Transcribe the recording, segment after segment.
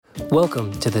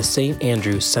Welcome to the St.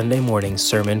 Andrew Sunday Morning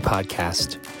Sermon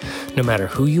Podcast. No matter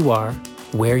who you are,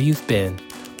 where you've been,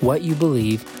 what you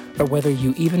believe, or whether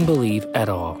you even believe at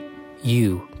all,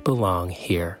 you belong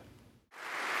here.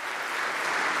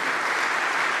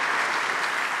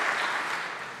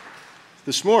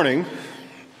 This morning,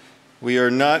 we are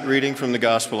not reading from the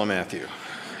Gospel of Matthew.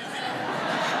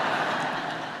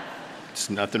 There's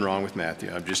nothing wrong with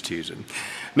Matthew, I'm just teasing.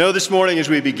 No, this morning as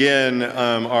we begin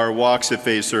our Walks of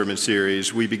Faith sermon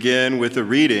series, we begin with a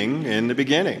reading in the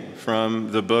beginning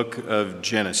from the book of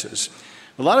Genesis.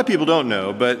 A lot of people don't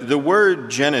know, but the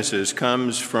word Genesis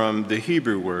comes from the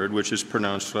Hebrew word, which is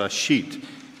pronounced rashit,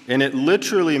 and it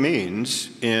literally means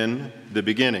in the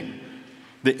beginning.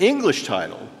 The English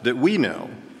title that we know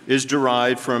is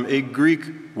derived from a Greek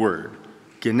word,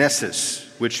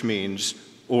 genesis, which means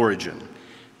origin.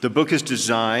 The book is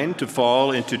designed to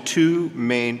fall into two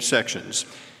main sections.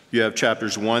 You have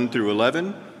chapters 1 through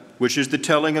 11, which is the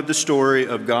telling of the story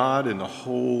of God and the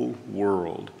whole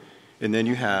world. And then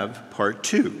you have part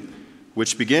 2,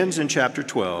 which begins in chapter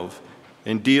 12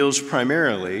 and deals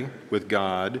primarily with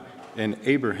God and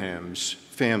Abraham's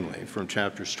family from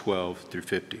chapters 12 through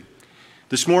 50.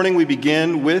 This morning we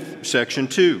begin with section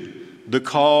 2, the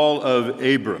call of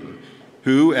Abram,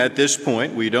 who at this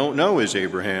point we don't know as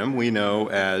Abraham, we know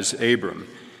as Abram.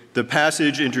 The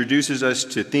passage introduces us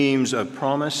to themes of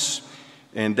promise,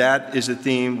 and that is a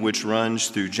theme which runs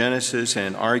through Genesis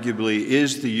and arguably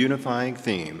is the unifying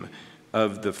theme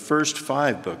of the first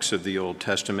 5 books of the Old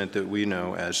Testament that we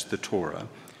know as the Torah.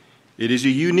 It is a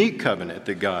unique covenant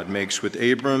that God makes with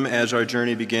Abram as our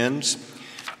journey begins.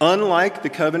 Unlike the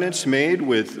covenants made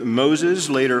with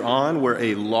Moses later on, where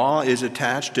a law is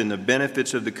attached and the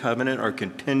benefits of the covenant are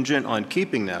contingent on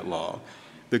keeping that law,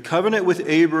 the covenant with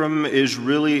Abram is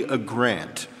really a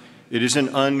grant. It is an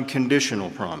unconditional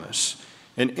promise.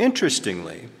 And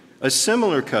interestingly, a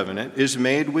similar covenant is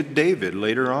made with David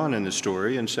later on in the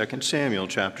story in 2 Samuel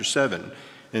chapter 7.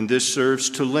 And this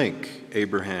serves to link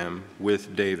Abraham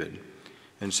with David.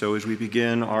 And so as we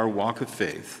begin our walk of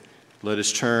faith, let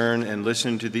us turn and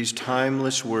listen to these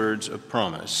timeless words of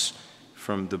promise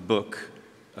from the book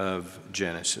of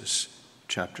Genesis,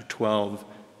 chapter 12,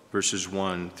 verses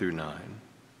 1 through 9.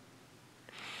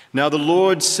 Now the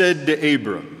Lord said to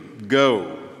Abram,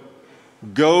 Go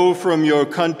from your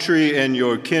country and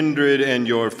your kindred and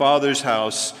your father's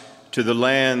house to the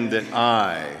land that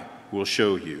I will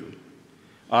show you.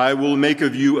 I will make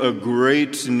of you a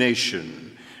great nation,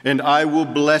 and I will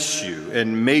bless you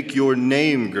and make your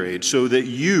name great so that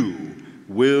you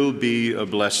will be a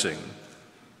blessing.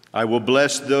 I will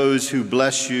bless those who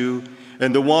bless you,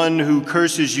 and the one who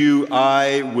curses you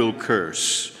I will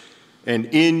curse. And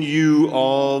in you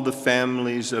all the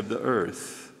families of the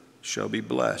earth shall be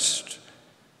blessed.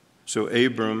 So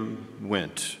Abram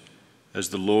went as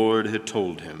the Lord had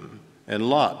told him, and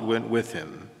Lot went with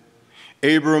him.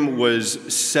 Abram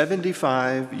was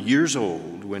 75 years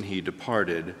old when he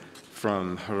departed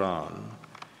from Haran.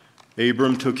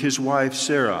 Abram took his wife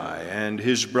Sarai and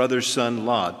his brother's son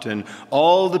Lot and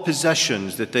all the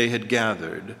possessions that they had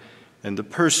gathered and the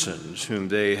persons whom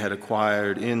they had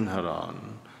acquired in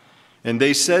Haran. And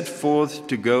they set forth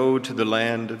to go to the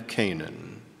land of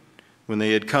Canaan. When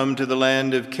they had come to the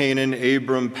land of Canaan,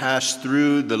 Abram passed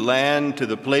through the land to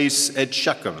the place at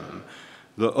Shechem,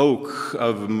 the oak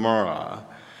of Moreh.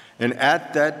 And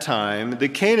at that time the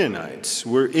Canaanites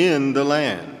were in the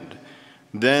land.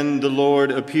 Then the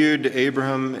Lord appeared to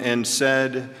Abraham and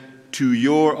said, To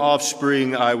your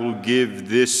offspring I will give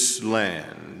this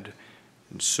land.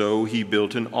 And so he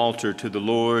built an altar to the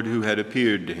Lord who had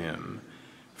appeared to him.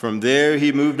 From there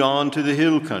he moved on to the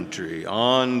hill country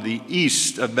on the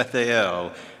east of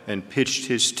Bethel and pitched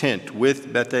his tent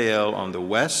with Bethel on the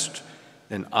west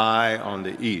and Ai on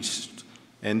the east.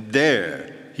 And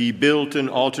there he built an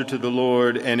altar to the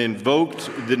Lord and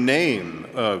invoked the name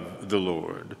of the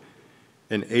Lord.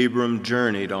 And Abram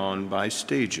journeyed on by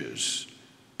stages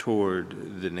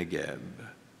toward the Negeb.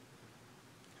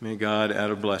 May God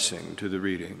add a blessing to the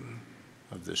reading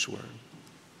of this word.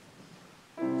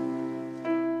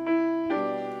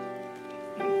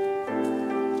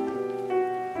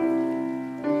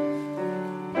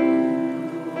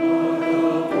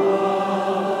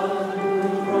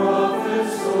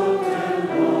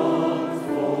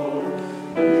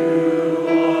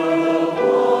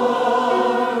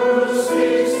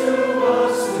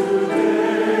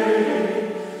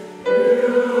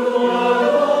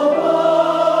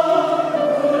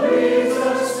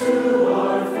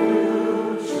 Our future.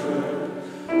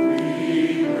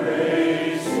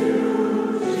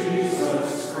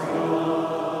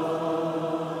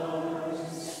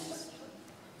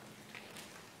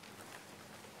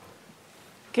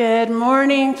 Good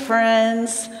morning,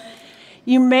 friends.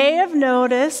 You may have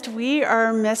noticed we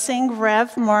are missing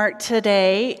Rev Mark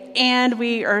today, and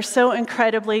we are so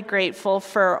incredibly grateful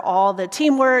for all the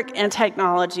teamwork and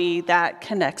technology that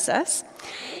connects us.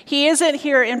 He isn't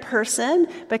here in person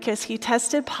because he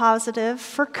tested positive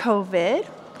for COVID.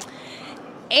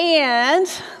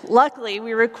 And luckily,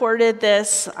 we recorded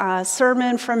this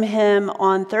sermon from him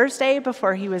on Thursday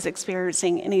before he was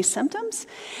experiencing any symptoms.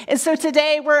 And so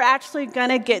today, we're actually going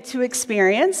to get to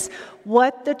experience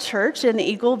what the church in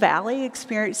Eagle Valley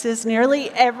experiences nearly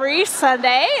every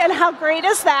Sunday. And how great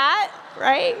is that,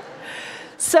 right?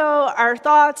 So our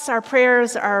thoughts, our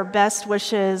prayers, our best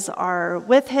wishes are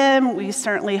with him. We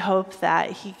certainly hope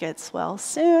that he gets well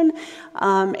soon.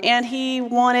 And he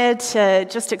wanted to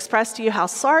just express to you how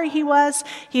sorry he was.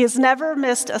 He has never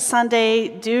missed a Sunday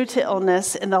due to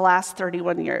illness in the last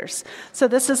 31 years. So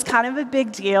this is kind of a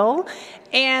big deal.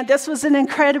 And this was an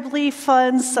incredibly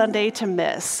fun Sunday to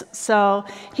miss. So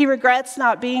he regrets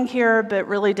not being here, but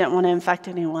really didn't want to infect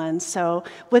anyone. So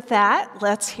with that,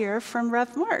 let's hear from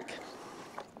Rev Mark.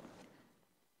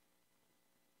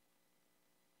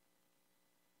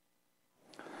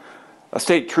 A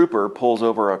state trooper pulls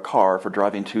over a car for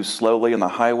driving too slowly on the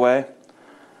highway.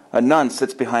 A nun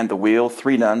sits behind the wheel.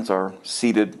 3 nuns are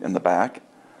seated in the back.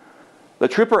 The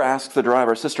trooper asks the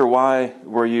driver, "Sister, why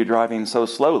were you driving so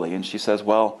slowly?" And she says,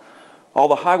 "Well, all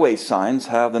the highway signs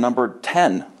have the number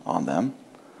 10 on them."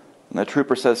 And the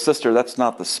trooper says, "Sister, that's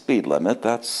not the speed limit.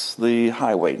 That's the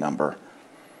highway number."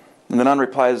 And the nun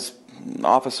replies,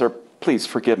 "Officer, please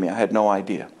forgive me. I had no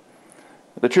idea."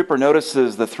 The trooper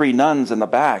notices the 3 nuns in the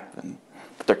back, and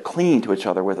they're clinging to each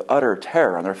other with utter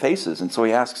terror on their faces. And so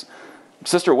he asks,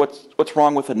 "Sister, what's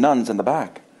wrong with the nuns in the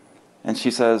back?" And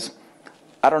she says,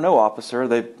 "I don't know, officer.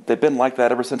 They've been like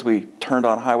that ever since we turned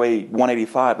on Highway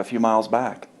 185 a few miles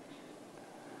back."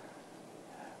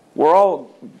 We're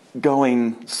all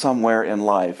going somewhere in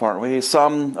life, aren't we?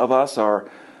 Some of us are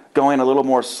going a little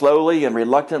more slowly and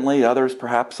reluctantly, others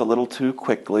perhaps a little too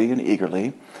quickly and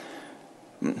eagerly.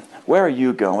 Where are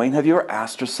you going? Have you ever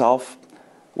asked yourself,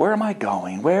 where am I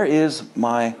going? Where is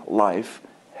my life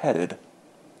headed?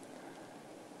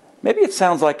 Maybe it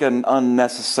sounds like an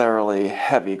unnecessarily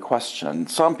heavy question.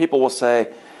 Some people will say,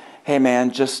 "Hey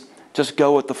man, just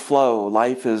go with the flow.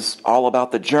 Life is all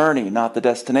about the journey, not the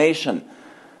destination."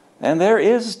 And there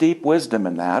is deep wisdom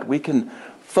in that. We can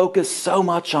focus so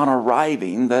much on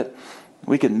arriving that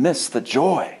we can miss the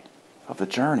joy of the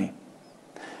journey.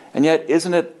 And yet,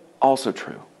 isn't it also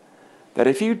true that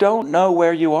if you don't know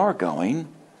where you are going,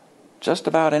 just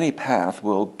about any path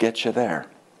will get you there?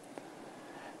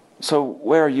 So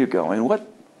where are you going? What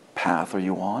path are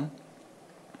you on?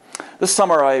 This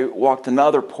summer I walked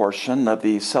another portion of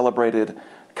the celebrated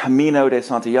Camino de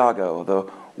Santiago, the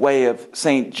Way of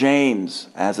St. James,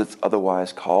 as it's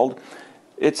otherwise called.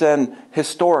 It's an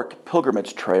historic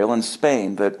pilgrimage trail in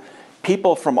Spain that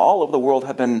people from all over the world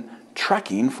have been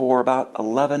trekking for about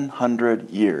 1,100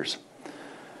 years.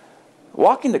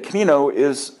 Walking the Camino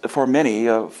is, for many,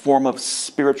 a form of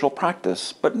spiritual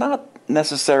practice, but not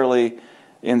necessarily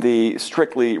in the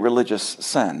strictly religious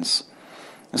sense.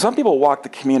 Some people walk the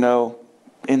Camino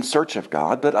in search of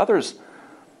God, but others,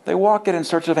 they walk it in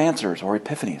search of answers or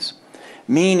epiphanies,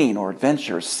 meaning or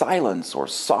adventure, silence or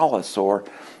solace, or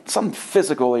some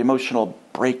physical, emotional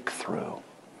breakthrough.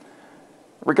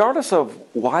 Regardless of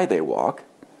why they walk,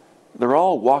 they're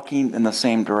all walking in the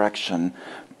same direction,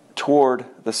 toward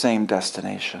the same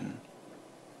destination.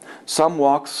 Some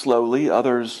walk slowly,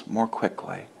 others more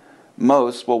quickly.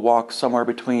 Most will walk somewhere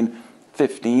between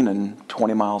 15 and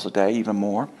 20 miles a day, even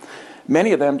more.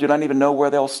 Many of them do not even know where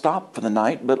they'll stop for the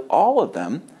night, but all of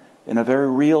them, in a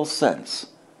very real sense,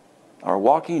 are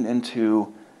walking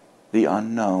into the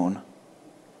unknown.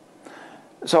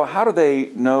 So how do they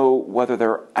know whether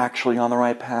they're actually on the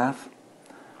right path?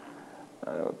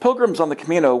 Pilgrims on the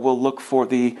Camino will look for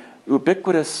the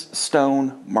ubiquitous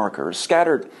stone markers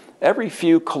scattered every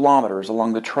few kilometers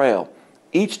along the trail,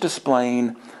 each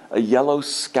displaying a yellow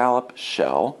scallop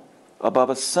shell above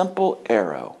a simple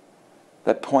arrow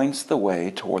that points the way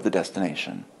toward the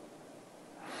destination.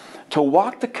 To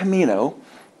walk the Camino,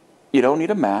 you don't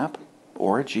need a map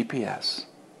or a GPS.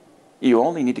 You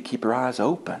only need to keep your eyes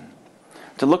open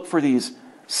to look for these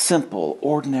simple,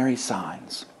 ordinary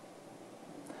signs.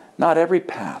 Not every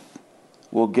path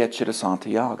will get you to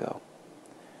Santiago.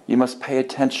 You must pay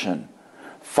attention,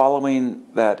 following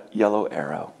that yellow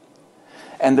arrow.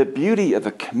 And the beauty of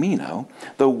the Camino,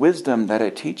 the wisdom that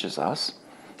it teaches us,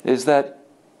 is that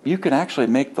you can actually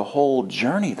make the whole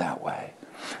journey that way.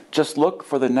 Just look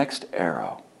for the next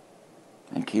arrow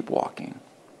and keep walking.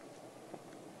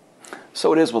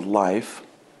 So it is with life.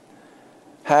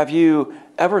 Have you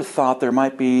ever thought there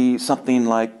might be something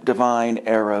like divine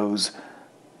arrows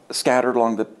scattered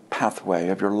along the pathway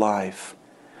of your life,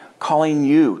 calling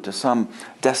you to some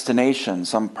destination,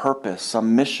 some purpose,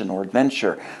 some mission or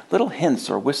adventure, little hints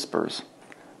or whispers,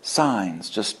 signs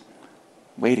just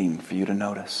waiting for you to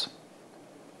notice?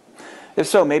 If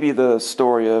so, maybe the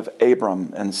story of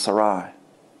Abram and Sarai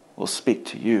will speak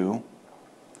to you.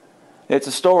 It's a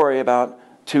story about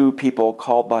two people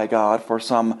called by God for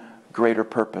some greater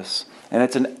purpose. And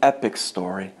it's an epic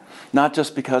story, not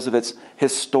just because of its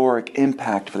historic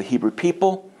impact for the Hebrew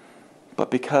people, but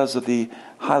because of the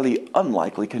highly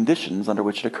unlikely conditions under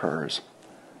which it occurs.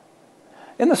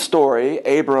 In the story,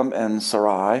 Abram and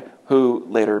Sarai, who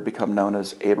later become known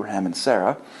as Abraham and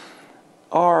Sarah,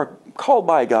 are called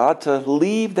by God to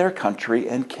leave their country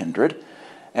and kindred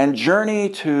and journey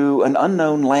to an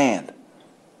unknown land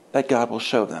that God will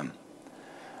show them.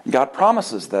 God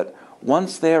promises that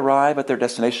once they arrive at their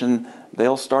destination,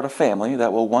 they'll start a family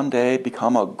that will one day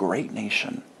become a great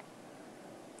nation.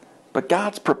 But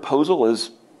God's proposal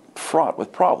is fraught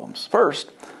with problems.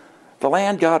 First, the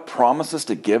land God promises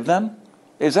to give them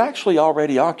is actually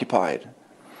already occupied.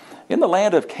 In the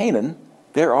land of Canaan,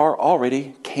 there are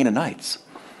already Canaanites.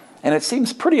 And it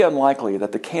seems pretty unlikely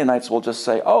that the Canaanites will just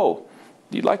say, "Oh,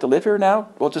 you'd like to live here now?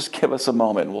 Well, just give us a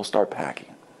moment and we'll start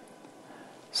packing."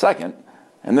 Second,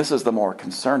 and this is the more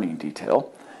concerning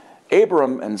detail,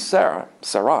 Abram and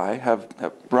Sarai have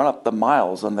run up the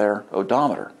miles on their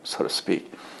odometer, so to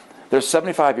speak. They're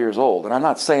 75 years old, and I'm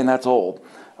not saying that's old.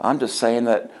 I'm just saying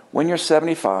that when you're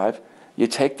 75, you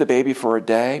take the baby for a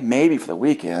day, maybe for the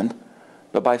weekend,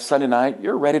 but by Sunday night,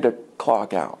 you're ready to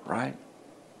clock out, right?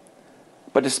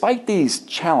 But despite these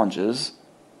challenges,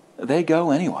 they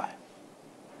go anyway.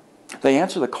 They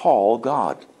answer the call of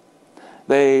God.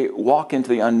 They walk into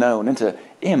the unknown, into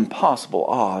impossible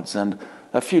odds and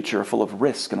a future full of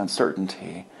risk and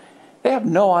uncertainty. They have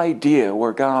no idea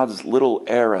where God's little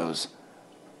arrows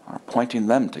are pointing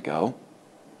them to go.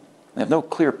 They have no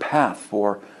clear path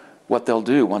for what they'll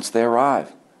do once they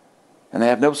arrive. And they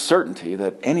have no certainty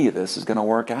that any of this is going to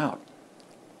work out.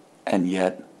 And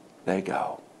yet, they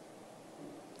go.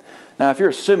 Now, if you're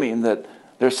assuming that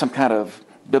there's some kind of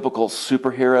biblical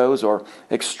superheroes or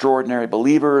extraordinary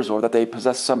believers, or that they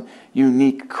possess some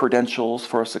unique credentials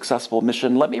for a successful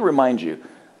mission, let me remind you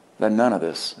that none of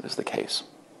this is the case.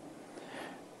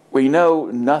 We know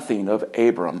nothing of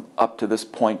Abram up to this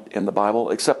point in the Bible,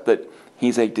 except that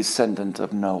he's a descendant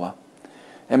of Noah.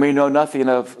 And we know nothing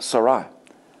of Sarai,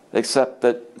 except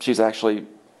that she's actually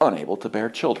unable to bear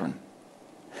children.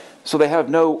 So they have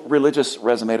no religious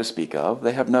resume to speak of.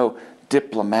 They have no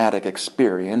diplomatic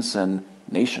experience in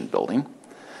nation building.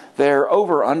 Their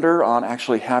over-under on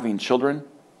actually having children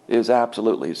is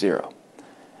absolutely zero.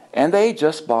 And they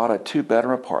just bought a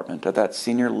 2-bedroom apartment at that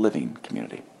senior living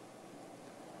community.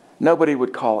 Nobody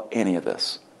would call any of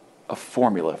this a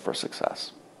formula for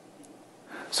success.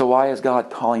 So why is God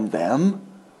calling them,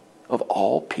 of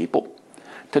all people,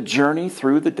 to journey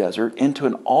through the desert into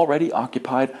an already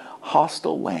occupied,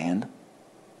 hostile land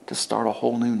to start a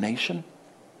whole new nation?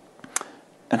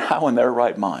 And how in their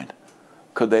right mind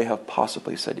could they have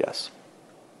possibly said yes?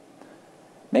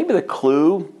 Maybe the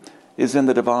clue is in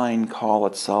the divine call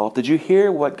itself. Did you hear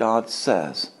what God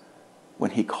says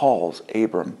when he calls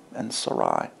Abram and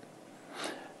Sarai?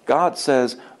 God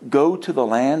says, "Go to the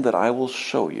land that I will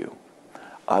show you.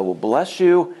 I will bless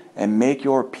you and make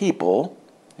your people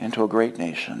into a great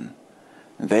nation.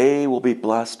 They will be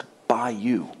blessed by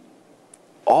you,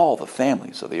 all the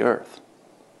families of the earth."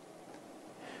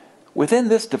 Within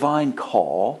this divine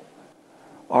call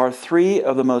are 3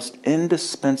 of the most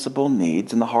indispensable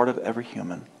needs in the heart of every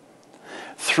human.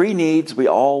 3 needs we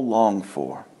all long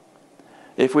for.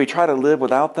 If we try to live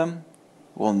without them,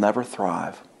 we'll never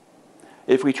thrive.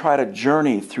 If we try to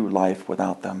journey through life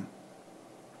without them,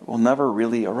 we'll never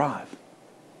really arrive.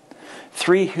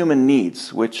 3 human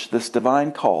needs which this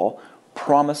divine call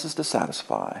promises to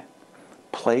satisfy: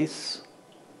 place,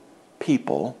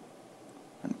 people,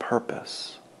 and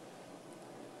purpose.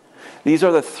 These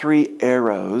are the 3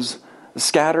 arrows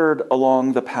scattered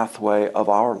along the pathway of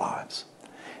our lives,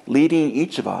 leading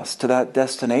each of us to that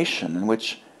destination in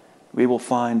which we will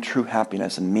find true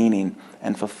happiness and meaning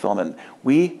and fulfillment.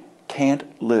 We can't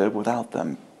live without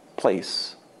them: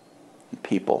 place, and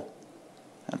people,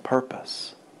 and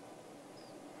purpose.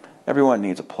 Everyone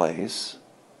needs a place.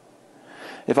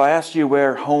 If I asked you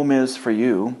where home is for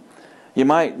you, you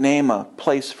might name a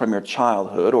place from your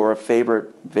childhood or a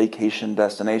favorite vacation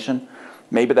destination.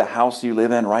 Maybe the house you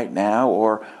live in right now,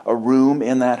 or a room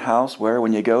in that house where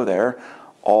when you go there,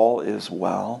 all is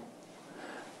well.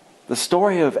 The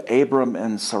story of Abram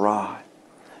and Sarai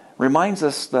reminds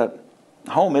us that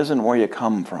home isn't where you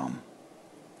come from.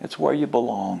 It's where you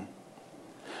belong.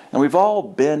 And we've all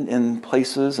been in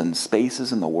places and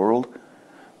spaces in the world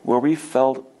where we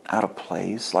felt out of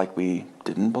place, like we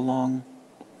didn't belong.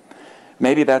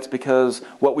 Maybe that's because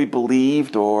what we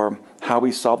believed or how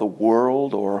we saw the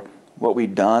world or what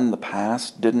we'd done in the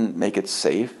past didn't make it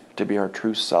safe to be our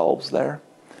true selves there.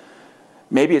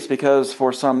 Maybe it's because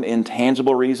for some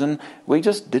intangible reason, we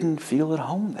just didn't feel at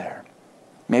home there.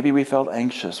 Maybe we felt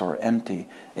anxious or empty,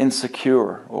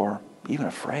 insecure, or even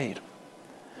afraid.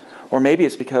 Or maybe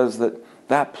it's because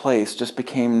that place just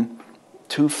became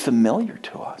too familiar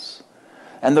to us.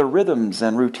 And the rhythms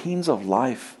and routines of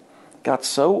life got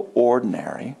so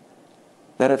ordinary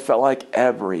that it felt like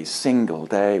every single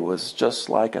day was just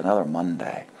like another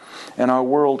Monday. And our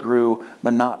world grew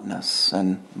monotonous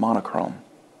and monochrome.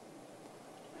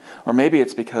 Or maybe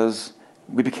it's because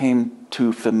we became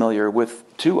too familiar with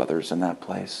two others in that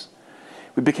place.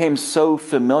 We became so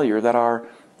familiar that our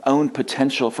own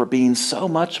potential for being so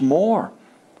much more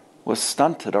was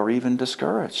stunted or even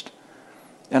discouraged.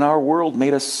 And our world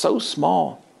made us so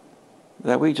small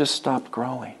that we just stopped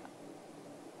growing.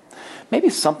 Maybe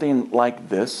something like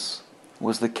this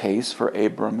was the case for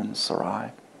Abram and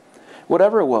Sarai.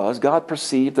 Whatever it was, God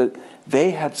perceived that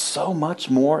they had so much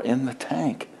more in the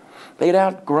tank. They'd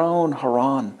outgrown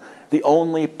Haran, the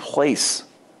only place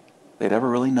they'd ever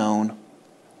really known.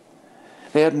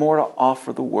 They had more to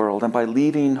offer the world, and by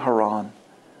leaving Haran,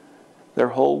 their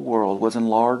whole world was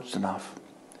enlarged enough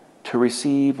to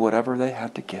receive whatever they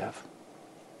had to give.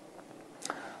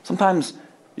 Sometimes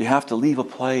you have to leave a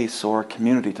place or a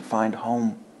community to find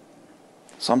home.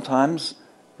 Sometimes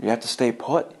you have to stay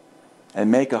put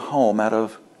and make a home out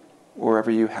of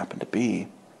wherever you happen to be.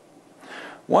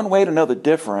 One way to know the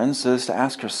difference is to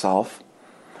ask yourself,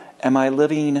 am I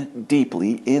living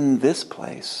deeply in this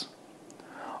place?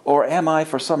 Or am I,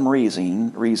 for some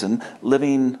reason,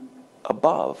 living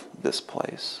above this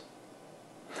place?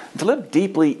 To live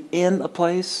deeply in a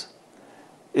place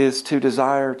is to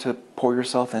desire to pour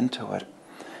yourself into it,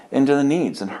 into the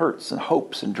needs and hurts and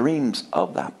hopes and dreams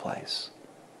of that place.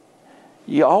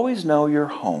 You always know your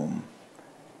home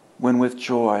when with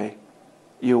joy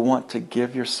you want to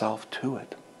give yourself to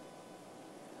it.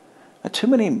 Now, too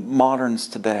many moderns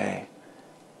today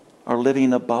are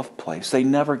living above place. They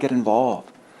never get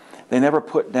involved. They never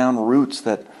put down roots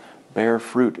that bear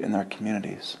fruit in their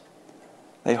communities.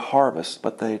 They harvest,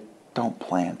 but they don't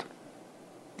plant.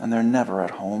 And they're never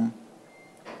at home.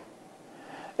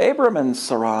 Abram and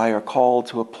Sarai are called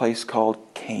to a place called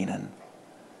Canaan.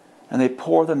 And they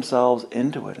pour themselves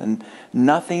into it. And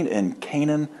nothing in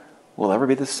Canaan will ever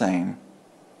be the same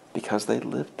because they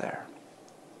lived there.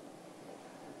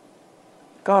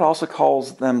 God also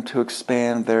calls them to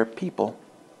expand their people.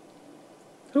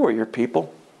 Who are your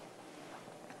people?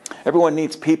 Everyone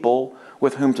needs people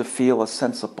with whom to feel a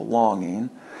sense of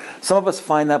belonging. Some of us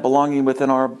find that belonging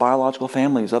within our biological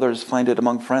families. Others find it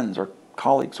among friends or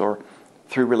colleagues or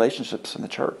through relationships in the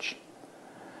church.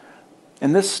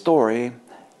 In this story,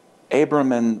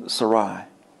 Abram and Sarai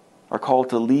are called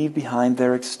to leave behind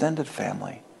their extended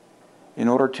family in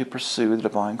order to pursue the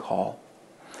divine call.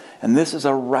 And this is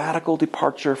a radical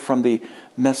departure from the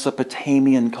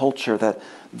Mesopotamian culture that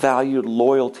valued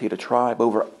loyalty to tribe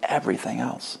over everything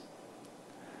else.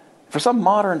 For some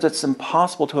moderns, it's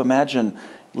impossible to imagine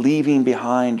leaving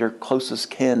behind your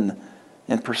closest kin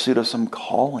in pursuit of some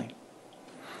calling.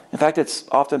 In fact, it's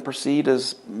often perceived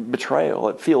as betrayal.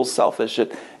 It feels selfish.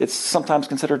 It's sometimes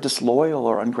considered disloyal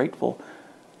or ungrateful.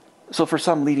 So for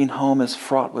some, leaving home is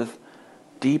fraught with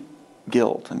deep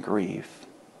guilt and grief.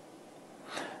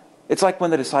 It's like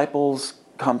when the disciples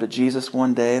come to Jesus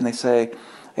one day and they say,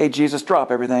 "Hey, Jesus,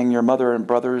 drop everything. Your mother and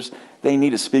brothers, they need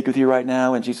to speak with you right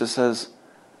now." And Jesus says,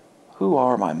 "Who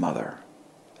are my mother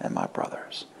and my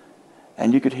brothers?"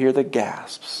 And you could hear the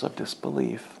gasps of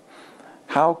disbelief.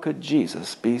 How could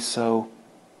Jesus be so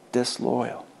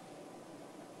disloyal?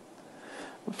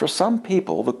 For some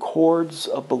people, the cords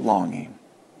of belonging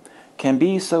can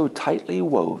be so tightly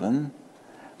woven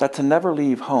that to never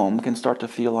leave home can start to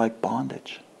feel like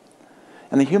bondage.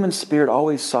 And the human spirit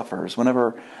always suffers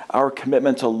whenever our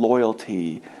commitment to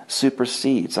loyalty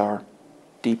supersedes our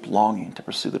deep longing to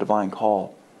pursue the divine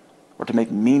call, or to make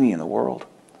meaning in the world,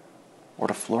 or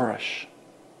to flourish.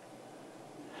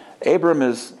 Abram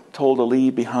is told to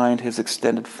leave behind his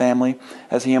extended family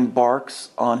as he embarks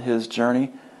on his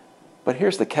journey. But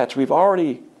here's the catch. We've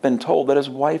already been told that his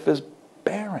wife is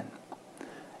barren.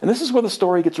 And this is where the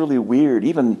story gets really weird,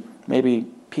 even maybe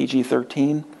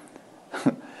PG-13.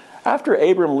 After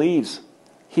Abram leaves,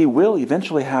 he will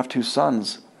eventually have 2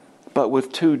 sons, but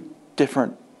with 2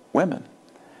 different women.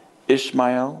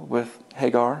 Ishmael with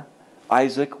Hagar,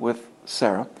 Isaac with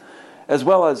Sarah, as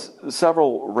well as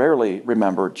several rarely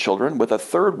remembered children with a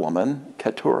third woman,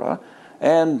 Keturah,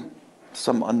 and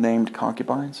some unnamed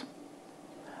concubines.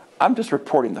 I'm just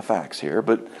reporting the facts here,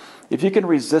 but if you can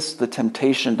resist the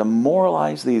temptation to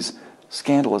moralize these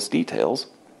scandalous details,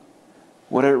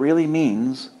 what it really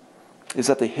means is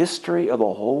that the history of the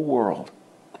whole world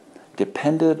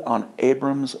depended on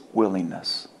Abram's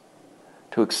willingness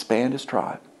to expand his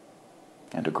tribe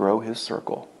and to grow his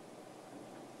circle.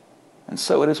 And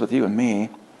so it is with you and me.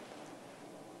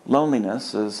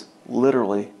 Loneliness is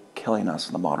literally killing us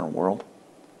in the modern world.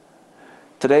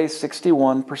 Today,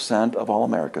 61% of all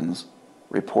Americans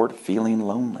report feeling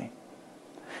lonely.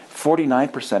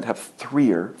 49% have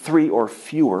three or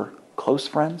fewer close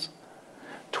friends.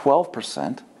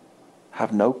 12%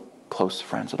 have no close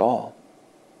friends at all.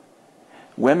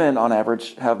 Women, on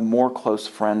average, have more close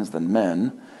friends than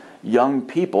men. Young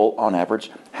people, on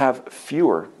average, have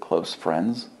fewer close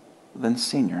friends than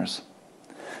seniors.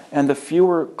 And the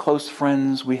fewer close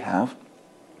friends we have,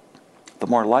 the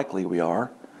more likely we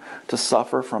are to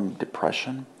suffer from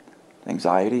depression,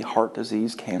 anxiety, heart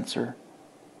disease, cancer,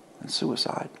 and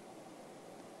suicide.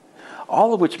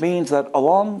 All of which means that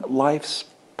along life's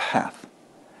path,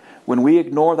 when we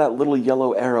ignore that little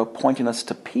yellow arrow pointing us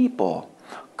to people,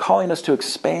 calling us to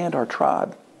expand our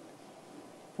tribe,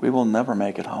 we will never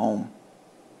make it home.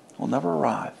 We'll never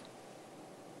arrive.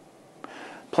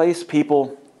 Place,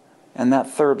 people, and that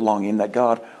third longing that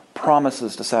God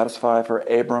promises to satisfy for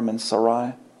Abram and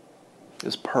Sarai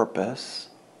is purpose.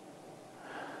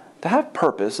 To have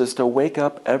purpose is to wake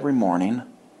up every morning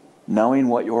knowing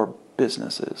what your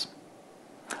business is.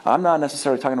 I'm not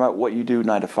necessarily talking about what you do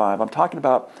 9 to 5. I'm talking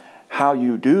about how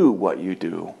you do what you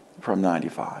do from 9 to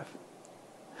 5.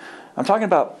 I'm talking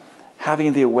about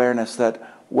having the awareness that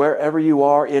wherever you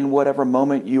are, in whatever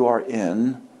moment you are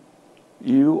in,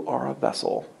 you are a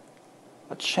vessel,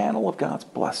 a channel of God's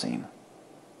blessing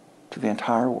to the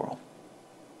entire world.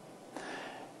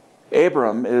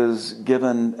 Abram is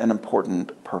given an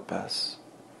important purpose.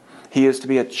 He is to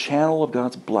be a channel of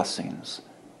God's blessings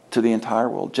to the entire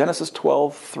world. Genesis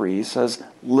 12:3 says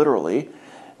literally,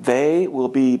 they will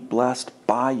be blessed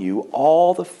by you,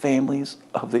 all the families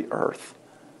of the earth.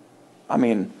 I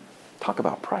mean, talk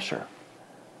about pressure.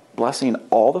 Blessing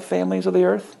all the families of the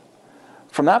earth?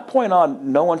 From that point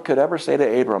on, no one could ever say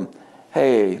to Abram,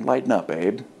 hey, lighten up,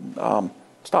 Abe.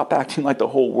 Stop acting like the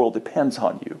whole world depends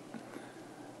on you.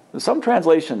 Some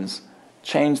translations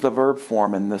change the verb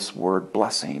form in this word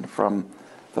blessing from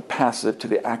the passive to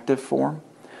the active form,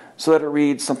 so that it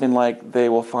reads something like, they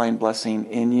will find blessing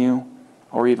in you,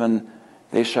 or even,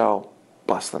 they shall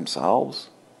bless themselves.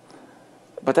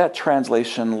 But that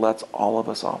translation lets all of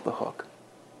us off the hook.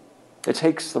 It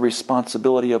takes the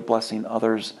responsibility of blessing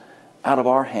others out of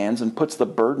our hands and puts the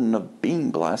burden of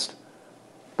being blessed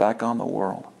back on the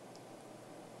world.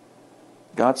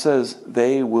 God says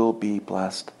they will be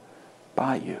blessed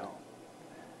by you.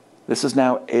 This is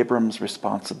now Abram's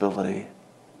responsibility,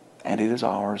 and it is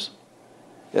ours.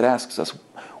 It asks us,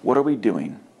 what are we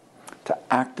doing to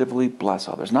actively bless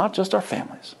others? Not just our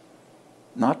families,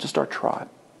 not just our tribe,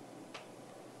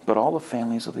 but all the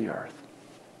families of the earth.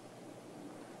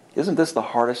 Isn't this the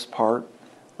hardest part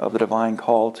of the divine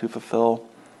call to fulfill?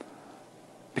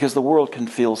 Because the world can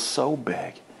feel so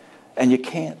big, and you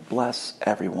can't bless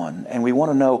everyone. And we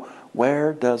want to know,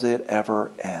 where does it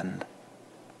ever end?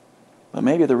 But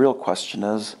maybe the real question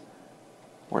is,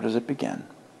 where does it begin?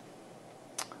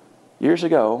 Years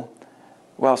ago,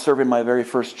 while serving my very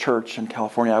first church in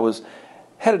California, I was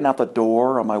heading out the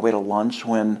door on my way to lunch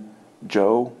when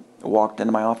Joe walked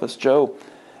into my office. Joe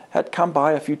had come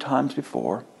by a few times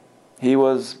before. He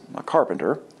was a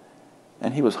carpenter,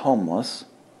 and he was homeless.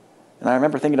 And I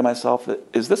remember thinking to myself,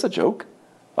 is this a joke?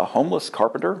 A homeless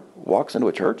carpenter walks into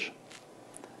a church?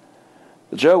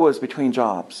 Joe was between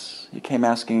jobs. He came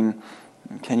asking,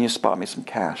 can you spot me some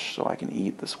cash so I can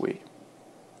eat this week?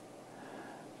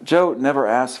 Joe never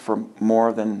asked for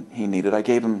more than he needed. I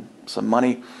gave him some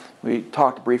money. We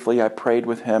talked briefly. I prayed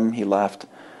with him. He left.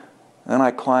 Then I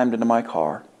climbed into my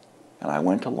car, and I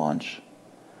went to lunch.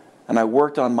 And I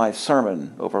worked on my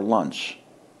sermon over lunch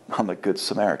on the Good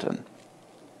Samaritan.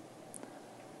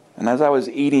 And as I was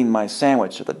eating my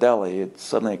sandwich at the deli, it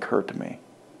suddenly occurred to me,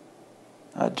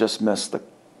 I just missed the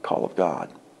call of God.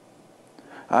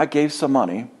 I gave some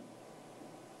money,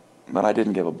 but I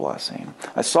didn't give a blessing.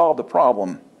 I solved the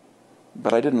problem,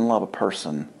 but I didn't love a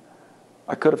person.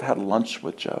 I could have had lunch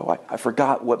with Joe. I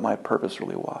forgot what my purpose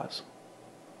really was.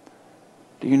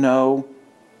 Do you know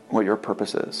what your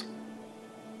purpose is?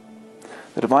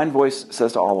 The divine voice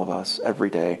says to all of us every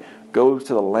day, Go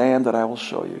to the land that I will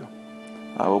show you.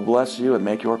 I will bless you and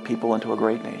make your people into a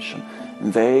great nation,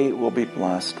 and they will be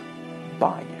blessed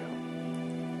by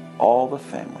you. All the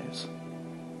families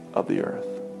of the earth.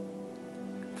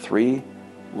 3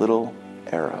 little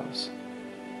arrows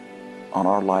on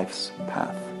our life's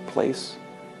path. Place,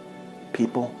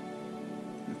 people,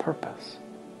 and purpose.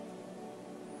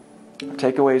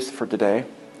 Takeaways for today.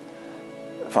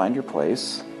 Find your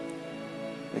place,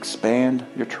 expand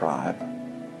your tribe,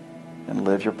 and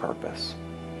live your purpose.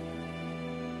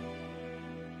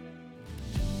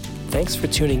 Thanks for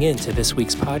tuning in to this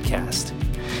week's podcast.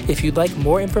 If you'd like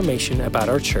more information about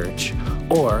our church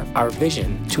or our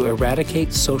vision to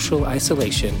eradicate social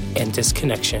isolation and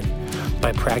disconnection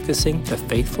by practicing the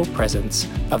faithful presence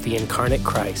of the incarnate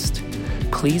Christ,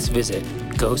 please visit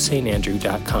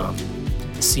gosaintandrew.com.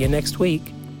 See you next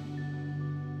week.